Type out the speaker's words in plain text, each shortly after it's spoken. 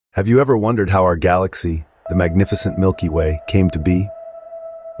Have you ever wondered how our galaxy, the magnificent Milky Way, came to be?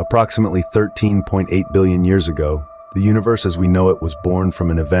 Approximately 13.8 billion years ago, the universe as we know it was born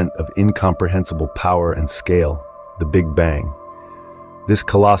from an event of incomprehensible power and scale, the Big Bang. This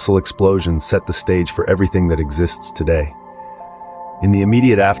colossal explosion set the stage for everything that exists today. In the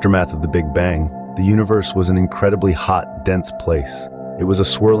immediate aftermath of the Big Bang, the universe was an incredibly hot, dense place. It was a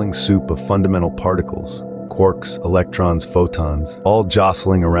swirling soup of fundamental particles, quarks, electrons, photons, all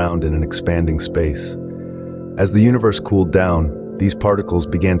jostling around in an expanding space. As the universe cooled down, these particles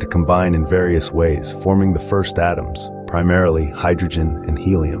began to combine in various ways, forming the first atoms, primarily hydrogen and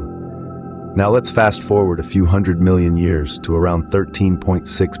helium. Now let's fast forward a few 100 million years to around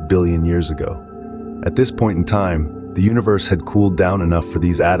 13.6 billion years ago. At this point in time, the universe had cooled down enough for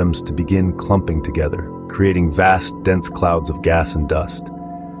these atoms to begin clumping together, creating vast, dense clouds of gas and dust.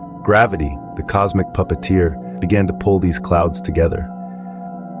 Gravity, the cosmic puppeteer, began to pull these clouds together.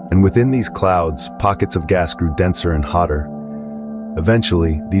 And within these clouds, pockets of gas grew denser and hotter.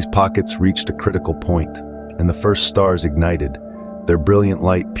 Eventually, these pockets reached a critical point, and the first stars ignited, their brilliant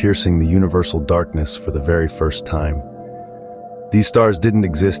light piercing the universal darkness for the very first time. These stars didn't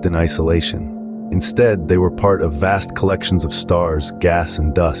exist in isolation. Instead, they were part of vast collections of stars, gas,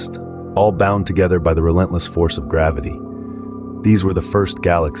 and dust, all bound together by the relentless force of gravity. These were the first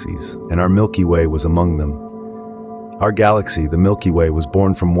galaxies, and our Milky Way was among them. Our galaxy, the Milky Way, was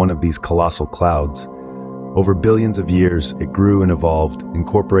born from one of these colossal clouds. Over billions of years, it grew and evolved,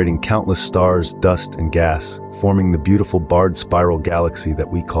 incorporating countless stars, dust, and gas, forming the beautiful barred spiral galaxy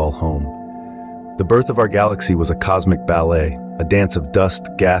that we call home. The birth of our galaxy was a cosmic ballet, a dance of dust,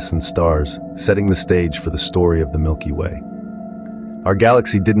 gas, and stars, setting the stage for the story of the Milky Way. Our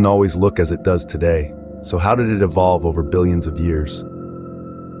galaxy didn't always look as it does today. So how did it evolve over billions of years?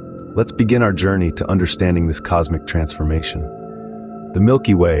 Let's begin our journey to understanding this cosmic transformation. The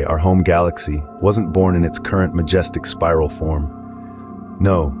Milky Way, our home galaxy, wasn't born in its current majestic spiral form.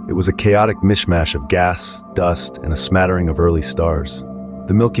 No, it was a chaotic mishmash of gas, dust, and a smattering of early stars.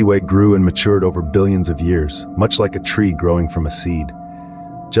 The Milky Way grew and matured over billions of years, much like a tree growing from a seed.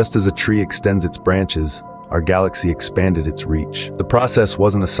 Just as a tree extends its branches, our galaxy expanded its reach. The process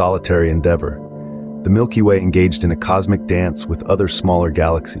wasn't a solitary endeavor. The Milky Way engaged in a cosmic dance with other smaller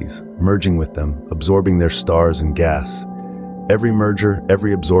galaxies, merging with them, absorbing their stars and gas. Every merger,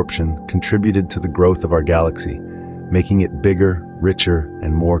 every absorption contributed to the growth of our galaxy, making it bigger, richer,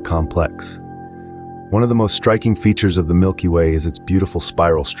 and more complex. One of the most striking features of the Milky Way is its beautiful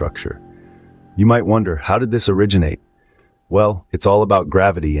spiral structure. You might wonder, how did this originate? Well, it's all about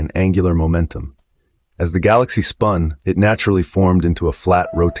gravity and angular momentum. As the galaxy spun, it naturally formed into a flat,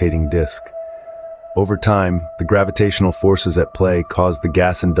 rotating disk. Over time, the gravitational forces at play caused the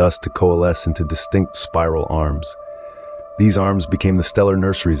gas and dust to coalesce into distinct spiral arms. These arms became the stellar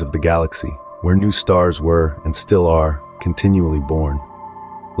nurseries of the galaxy, where new stars were, and still are, continually born.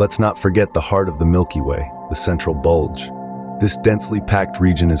 Let's not forget the heart of the Milky Way, the central bulge. This densely packed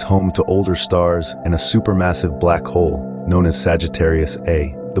region is home to older stars and a supermassive black hole, known as Sagittarius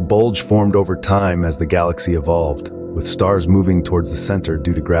A. The bulge formed over time as the galaxy evolved, with stars moving towards the center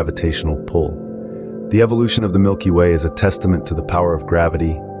due to gravitational pull. The evolution of the Milky Way is a testament to the power of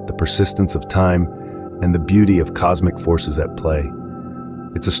gravity, the persistence of time, and the beauty of cosmic forces at play.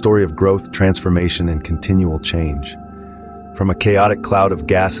 It's a story of growth, transformation, and continual change. From a chaotic cloud of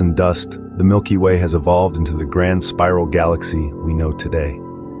gas and dust, the Milky Way has evolved into the grand spiral galaxy we know today.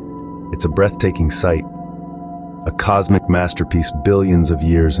 It's a breathtaking sight, a cosmic masterpiece billions of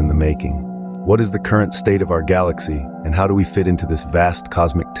years in the making. What is the current state of our galaxy, and how do we fit into this vast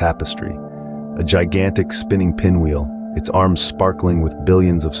cosmic tapestry? A gigantic spinning pinwheel, its arms sparkling with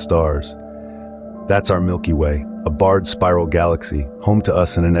billions of stars. That's our Milky Way, a barred spiral galaxy, home to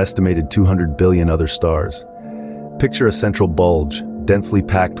us and an estimated 200 billion other stars. Picture a central bulge, densely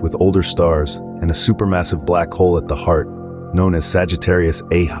packed with older stars, and a supermassive black hole at the heart, known as Sagittarius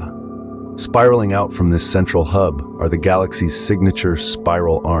A. Spiraling out from this central hub are the galaxy's signature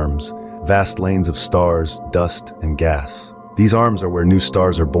spiral arms, vast lanes of stars, dust, and gas. These arms are where new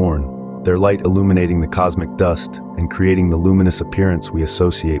stars are born, their light illuminating the cosmic dust and creating the luminous appearance we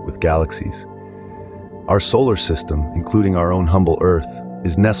associate with galaxies. Our solar system, including our own humble Earth,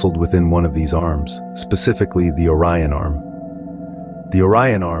 is nestled within one of these arms, specifically the Orion arm. The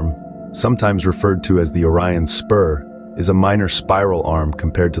Orion arm, sometimes referred to as the Orion spur, is a minor spiral arm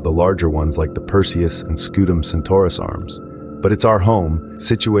compared to the larger ones like the Perseus and Scutum Centaurus arms. But it's our home,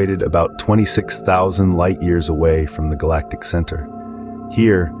 situated about 26,000 light-years away from the galactic center.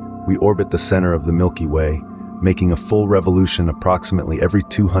 Here, we orbit the center of the Milky Way, making a full revolution approximately every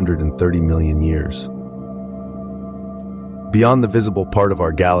 230 million years. Beyond the visible part of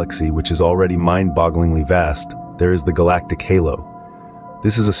our galaxy, which is already mind-bogglingly vast, there is the galactic halo.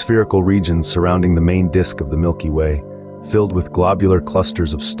 This is a spherical region surrounding the main disk of the Milky Way, filled with globular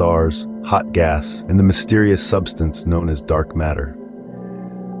clusters of stars, hot gas, and the mysterious substance known as dark matter.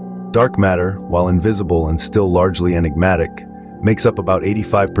 Dark matter, while invisible and still largely enigmatic, makes up about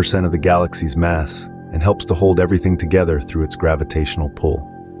 85% of the galaxy's mass and helps to hold everything together through its gravitational pull.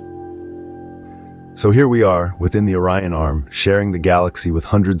 So here we are, within the Orion Arm, sharing the galaxy with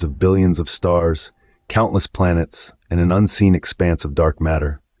hundreds of billions of stars, countless planets, and an unseen expanse of dark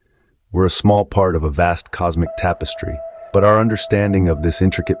matter. We're a small part of a vast cosmic tapestry, but our understanding of this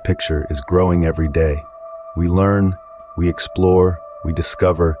intricate picture is growing every day. We learn, we explore, we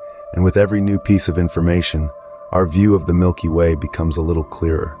discover, and with every new piece of information, our view of the Milky Way becomes a little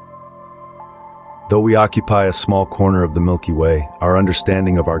clearer. Though we occupy a small corner of the Milky Way, our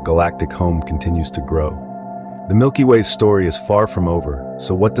understanding of our galactic home continues to grow. The Milky Way's story is far from over,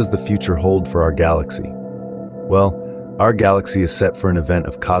 so what does the future hold for our galaxy? Well, our galaxy is set for an event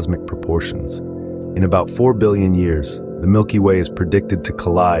of cosmic proportions. In about 4 billion years, the Milky Way is predicted to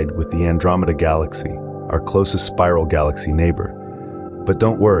collide with the Andromeda Galaxy, our closest spiral galaxy neighbor. But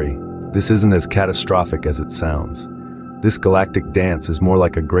don't worry, this isn't as catastrophic as it sounds. This galactic dance is more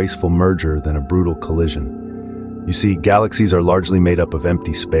like a graceful merger than a brutal collision. You see, galaxies are largely made up of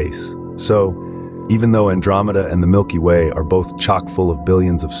empty space. So, even though Andromeda and the Milky Way are both chock full of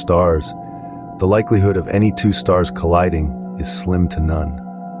billions of stars, the likelihood of any two stars colliding is slim to none.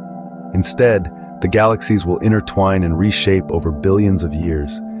 Instead, the galaxies will intertwine and reshape over billions of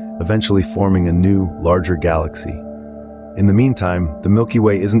years, eventually forming a new, larger galaxy. In the meantime, the Milky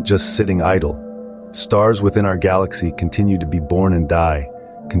Way isn't just sitting idle. Stars within our galaxy continue to be born and die,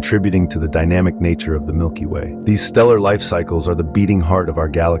 contributing to the dynamic nature of the Milky Way. These stellar life cycles are the beating heart of our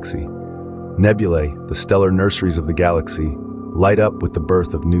galaxy. Nebulae, the stellar nurseries of the galaxy, light up with the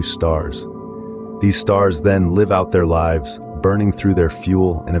birth of new stars. These stars then live out their lives, burning through their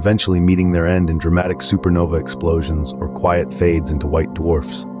fuel and eventually meeting their end in dramatic supernova explosions or quiet fades into white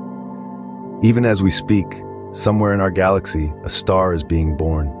dwarfs. Even as we speak, somewhere in our galaxy, a star is being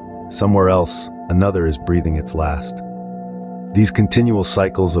born. Somewhere else, another is breathing its last. These continual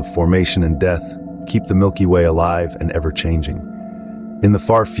cycles of formation and death keep the Milky Way alive and ever-changing. In the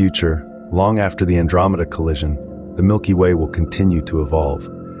far future, long after the Andromeda collision, the Milky Way will continue to evolve.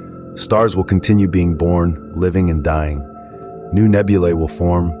 Stars will continue being born, living and dying. New nebulae will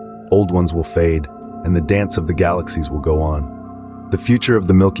form, old ones will fade, and the dance of the galaxies will go on. The future of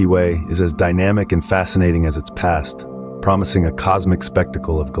the Milky Way is as dynamic and fascinating as its past, promising a cosmic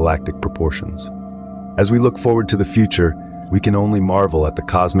spectacle of galactic proportions. As we look forward to the future, we can only marvel at the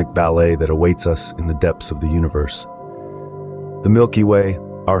cosmic ballet that awaits us in the depths of the universe. The Milky Way,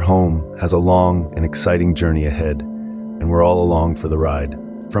 our home, has a long and exciting journey ahead, and we're all along for the ride.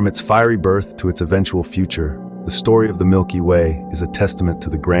 From its fiery birth to its eventual future, the story of the Milky Way is a testament to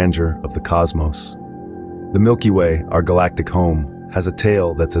the grandeur of the cosmos. The Milky Way, our galactic home, has a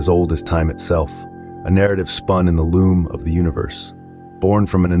tale that's as old as time itself, a narrative spun in the loom of the universe. Born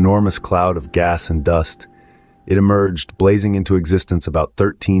from an enormous cloud of gas and dust, it emerged, blazing into existence about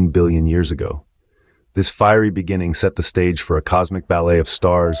 13 billion years ago. This fiery beginning set the stage for a cosmic ballet of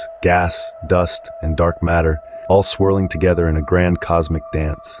stars, gas, dust, and dark matter, all swirling together in a grand cosmic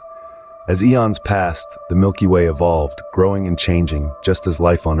dance. As eons passed, the Milky Way evolved, growing and changing, just as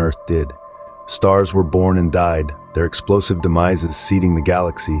life on Earth did. Stars were born and died, their explosive demises seeding the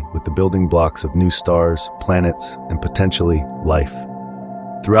galaxy with the building blocks of new stars, planets, and potentially life.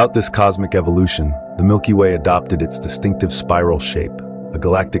 Throughout this cosmic evolution, the Milky Way adopted its distinctive spiral shape, a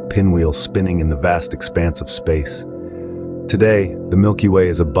galactic pinwheel spinning in the vast expanse of space. Today, the Milky Way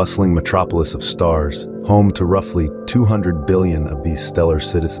is a bustling metropolis of stars, home to roughly 200 billion of these stellar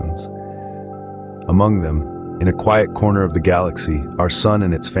citizens. Among them, in a quiet corner of the galaxy, our sun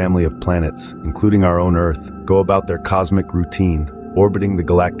and its family of planets, including our own Earth, go about their cosmic routine, orbiting the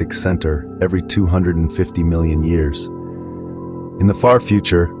galactic center every 250 million years. In the far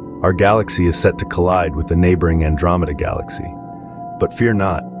future, our galaxy is set to collide with the neighboring Andromeda Galaxy. But fear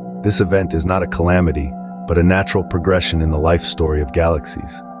not, this event is not a calamity, but a natural progression in the life story of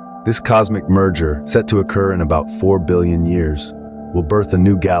galaxies. This cosmic merger, set to occur in about 4 billion years, will birth a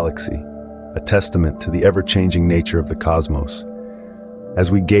new galaxy, a testament to the ever-changing nature of the cosmos.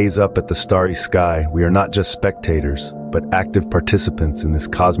 As we gaze up at the starry sky, we are not just spectators, but active participants in this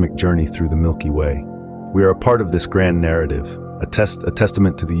cosmic journey through the Milky Way. We are a part of this grand narrative, a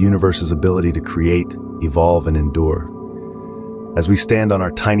testament to the universe's ability to create, evolve, and endure. As we stand on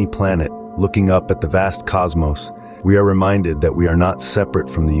our tiny planet, looking up at the vast cosmos, we are reminded that we are not separate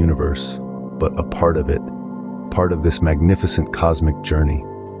from the universe, but a part of it. part of this magnificent cosmic journey.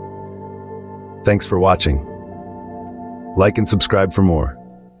 Thanks for watching. Like and subscribe for more.